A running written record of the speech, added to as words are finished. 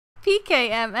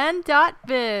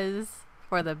pkmn.biz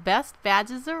for the best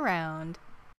badges around.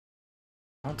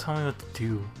 Don't tell me what to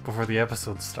do before the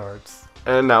episode starts.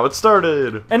 And now it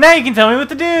started. And now you can tell me what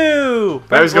to do.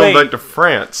 Now he's going back to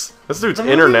France. This dude's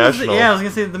international. Yeah, I was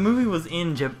gonna say the movie was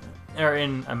in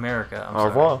in America. Au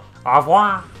revoir. Au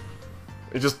revoir.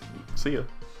 Just see ya.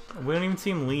 We don't even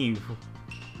see him leave.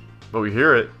 But we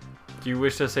hear it. Do you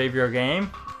wish to save your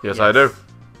game? Yes, I do.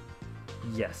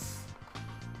 Yes.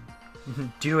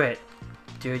 Do it.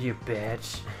 Do it, you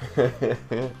bitch.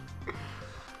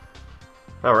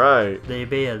 Alright. They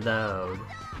be allowed.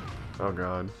 Oh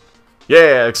god.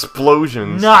 Yeah,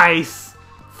 explosions. Nice!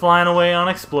 Flying away on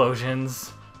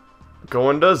explosions.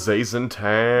 Going to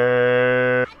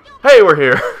Zazentown. Hey, we're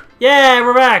here. Yeah,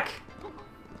 we're back.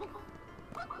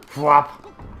 Flop.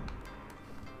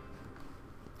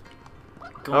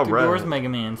 Going through doors Mega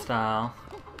Man style.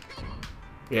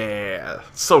 Yeah,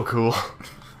 so cool.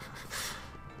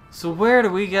 So where do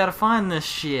we gotta find this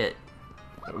shit?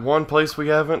 One place we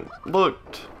haven't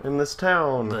looked in this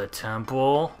town. The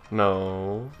temple?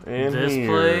 No. In this here.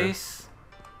 place?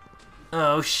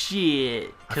 Oh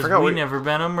shit. Because we've never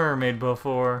been a mermaid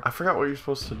before. I forgot what you're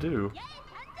supposed to do.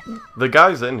 The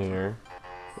guy's in here.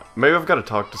 Maybe I've got to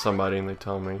talk to somebody and they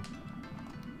tell me.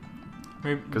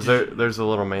 Because there's a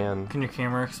little man. Can your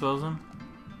camera expose him?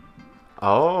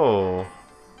 Oh.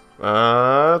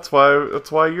 That's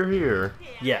why you're here.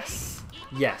 Yes.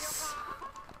 Yes.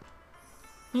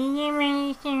 I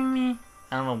don't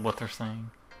know what they're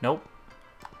saying. Nope.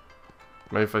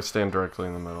 Maybe if I stand directly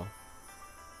in the middle.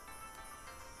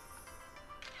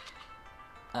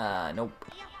 Nope.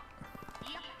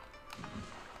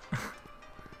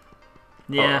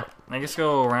 Yeah, I guess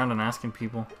go around and asking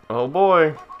people. Oh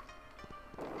boy.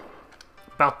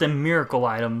 About them miracle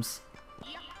items.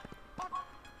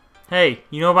 Hey,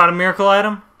 you know about a miracle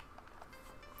item?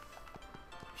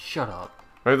 Shut up.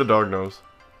 Maybe the dog knows.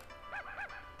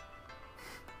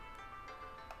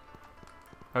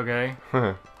 Okay.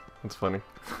 That's funny.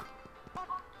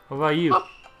 What about you?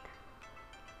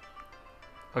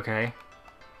 Okay.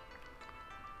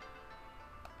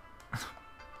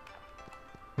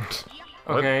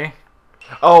 Okay.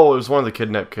 Oh, it was one of the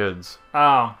kidnapped kids.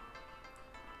 Oh.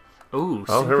 Ooh,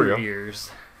 oh, here we go.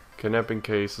 ears. Kidnapping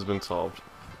case has been solved.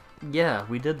 Yeah,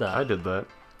 we did that. I did that.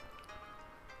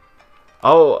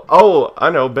 Oh, I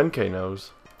know. Ben K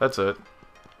knows. That's it.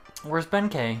 Where's Ben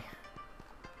K?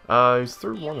 He's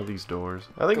through one of these doors.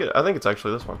 I think it's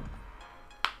actually this one.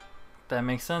 That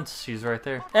makes sense. She's right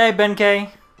there. Hey, Ben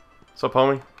K. What's up,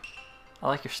 homie? I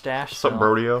like your stash. What's up,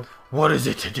 Brodeo? What is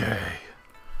it today?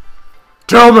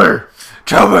 Tell me!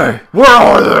 Tell me! Where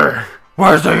are they?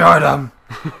 Where's the item?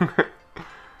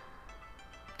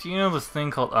 Do you know this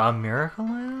thing called a miracle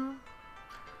item?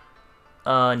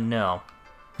 No.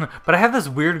 But I have this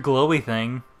weird glowy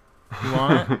thing. You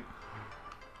want it?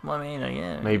 Well, I mean,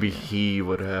 yeah. Maybe he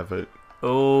would have it.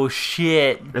 Oh,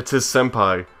 shit. It's his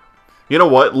senpai. You know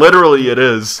what? Literally, it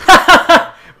is.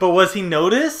 But was he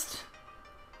noticed?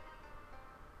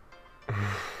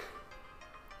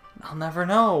 I'll never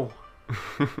know.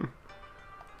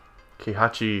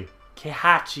 Kihachi.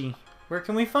 Kihachi. Where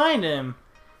can we find him?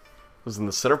 Was in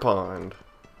the center pond.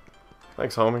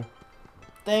 Thanks, homie.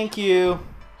 Thank you.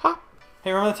 Huh?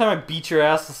 Hey, remember the time I beat your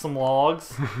ass with some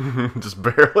logs? Just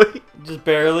barely? Just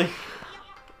barely?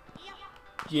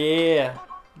 Yeah.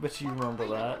 Bet you remember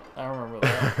that. I remember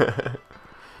that.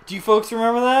 Do you folks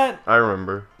remember that? I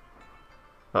remember.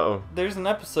 Uh-oh. There's an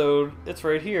episode. It's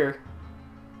right here.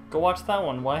 Go watch that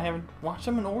one. Why haven't... Watch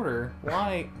them in order.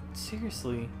 Why?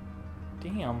 Seriously.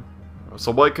 Damn.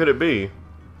 So what could it be?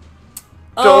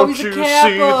 Oh, Don't he's a you Kappa!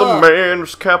 see the man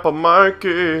was Kappa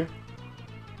Mikey?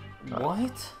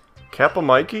 What? Kappa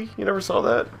Mikey? You never saw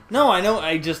that? No, I know.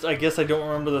 I guess I don't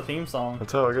remember the theme song.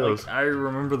 That's how it goes. Like, I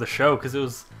remember the show because it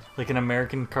was like an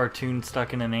American cartoon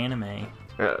stuck in an anime.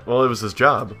 Yeah, well, it was his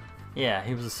job. Yeah,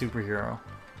 he was a superhero.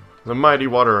 The mighty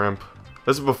water imp.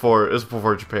 This is before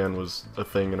Japan was a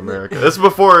thing in America. This is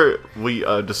before we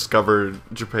discovered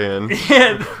Japan.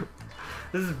 Yeah.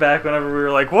 This is back whenever we were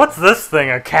like, what's this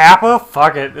thing? A Kappa?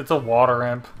 Fuck it. It's a water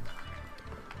imp.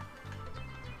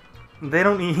 They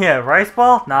don't eat... Yeah, rice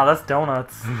ball? Nah, that's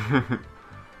donuts.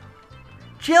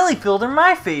 Jelly-filled are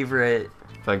my favorite.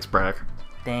 Thanks, Brack.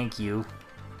 Thank you.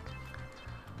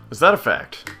 Is that a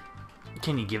fact?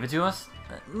 Can you give it to us?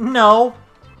 No.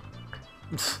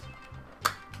 He's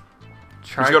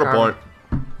got a point.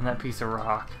 And that piece of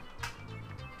rock.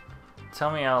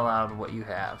 Tell me out loud what you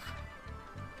have.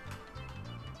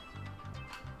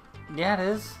 Yeah, it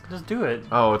is. Just do it.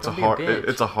 Oh, it's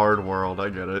it's a hard world. I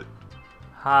get it.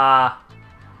 Ha.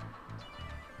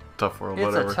 Tough world, It's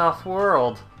whatever. a tough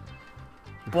world.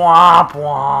 Womp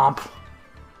womp.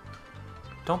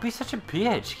 Don't be such a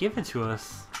bitch. Give it to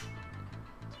us.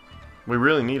 We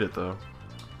really need it though.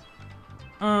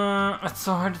 It's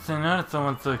so hard to say no to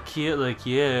someone so cute like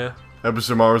you.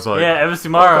 Ebisumaru's like, Yeah,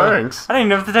 Ebisumaru. oh, thanks. I didn't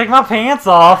even have to take my pants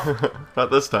off.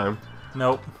 Not this time.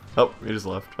 Nope. Oh, he just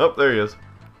left. Oh, there he is.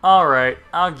 Alright,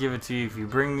 I'll give it to you if you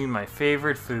bring me my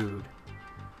favorite food.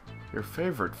 Your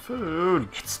favorite food?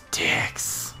 It's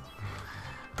dicks.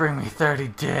 Bring me 30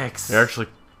 dicks. You're actually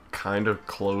kind of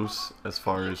close as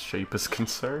far as shape is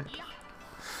concerned.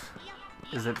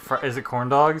 Is it corn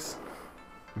dogs?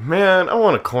 Man, I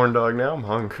want a corn dog now. I'm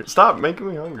hungry. Stop making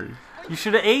me hungry. You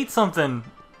should have ate something.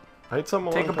 I ate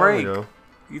something Take long a time break. ago.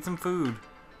 Eat some food.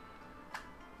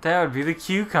 That would be the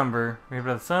cucumber, made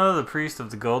by the son of the priest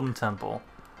of the Golden Temple.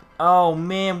 Oh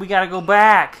man, we gotta go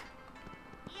back.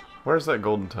 Where's that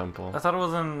golden temple? I thought it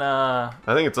was in I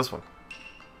think it's this one.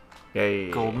 Yay.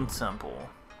 Golden Temple.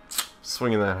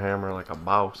 Swinging that hammer like a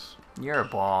boss. You're a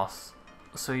boss.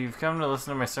 So you've come to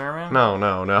listen to my sermon? No,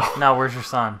 no, no. Now, where's your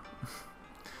son?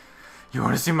 You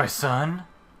want to see my son?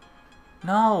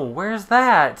 No, where's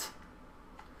that?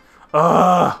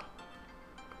 Ugh!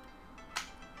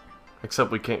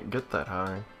 Except we can't get that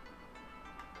high.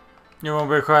 You won't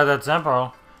be quite that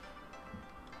simple.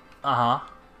 Uh-huh.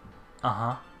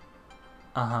 Uh-huh.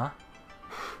 Uh-huh.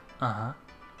 Uh-huh.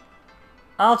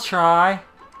 I'll try.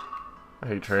 I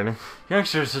hate training.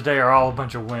 Youngsters today are all a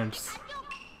bunch of wimps.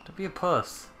 Don't be a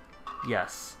puss.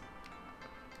 Yes.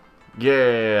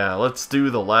 Yeah, let's do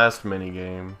the last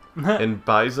minigame. In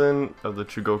Bison of the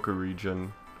Chugoku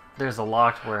region. There's a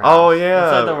locked warehouse. Oh, yeah.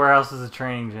 Inside the warehouse is a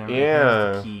training gym.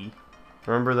 Yeah. Here's the key.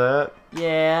 Remember that?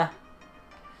 Yeah.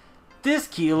 This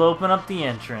key will open up the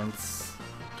entrance.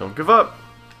 Don't give up.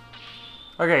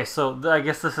 Okay, so I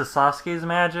guess this is Sasuke's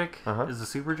magic. Uh-huh. Is a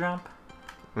super jump?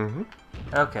 Mm-hmm.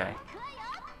 Okay.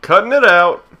 Cutting it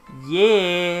out.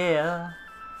 Yeah.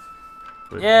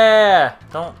 Wait. Yeah.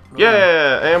 Don't.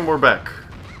 Yeah, and we're back.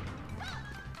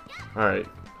 Alright.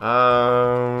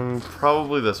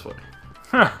 Probably this way.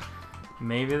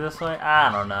 Maybe this way?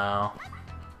 I don't know.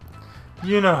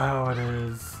 You know how it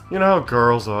is. You know how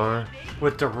girls are.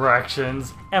 With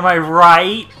directions. Am I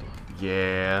right?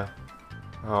 Yeah.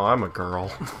 Oh, I'm a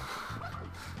girl.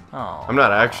 Oh. I'm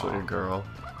not actually a girl.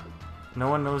 No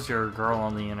one knows you're a girl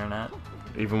on the internet.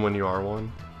 Even when you are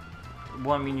one.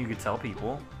 Well, I mean, you could tell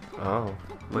people, Oh.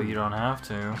 but you don't have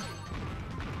to.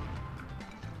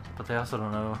 But they also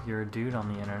don't know you're a dude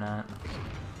on the internet.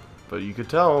 But you could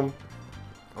tell them.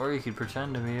 Or you could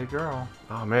pretend to be a girl.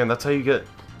 Oh man, that's how you get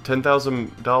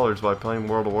 $10,000 by playing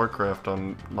World of Warcraft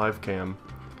on live cam.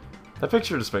 That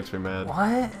picture just makes me mad.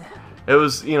 What? It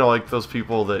was, you know, like those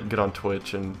people that get on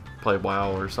Twitch and play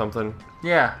WoW or something.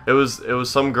 Yeah. It was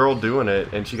some girl doing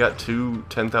it, and she got two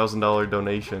 $10,000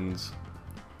 donations.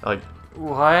 Like,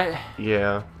 What?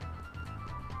 yeah,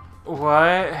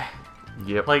 What?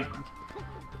 yep. Like,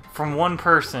 from one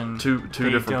person, two they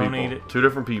different donated, people. Two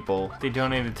different people They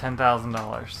donated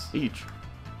 $10,000. each.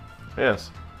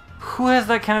 Yes. Who has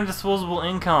that kind of disposable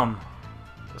income?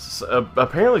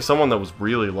 Apparently, someone that was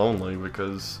really lonely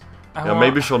because I you know, want-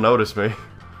 maybe she'll notice me.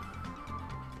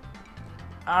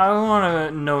 I want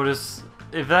to notice.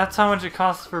 If that's how much it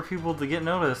costs for people to get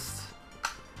noticed,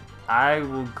 I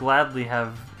will gladly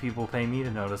have people pay me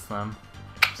to notice them.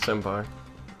 Senpai.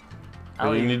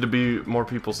 I'll, You e- need to be more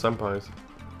people's senpais.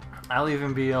 I'll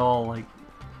even be all like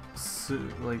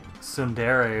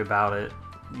tsundere about it,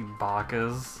 you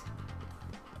bakas.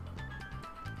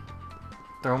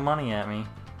 Throw money at me.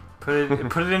 Put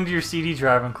it into your CD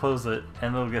drive and close it,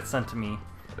 and it'll get sent to me.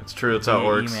 It's true. That's how it via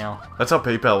works. Email. That's how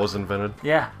PayPal was invented.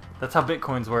 Yeah, that's how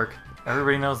bitcoins work.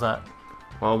 Everybody knows that.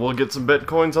 Well, we'll get some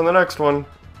bitcoins on the next one.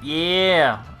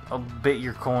 Yeah, I'll bit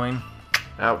your coin.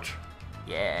 Ouch.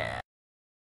 Yeah.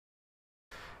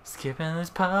 Skipping this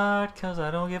part cause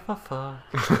I don't give a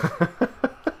fuck.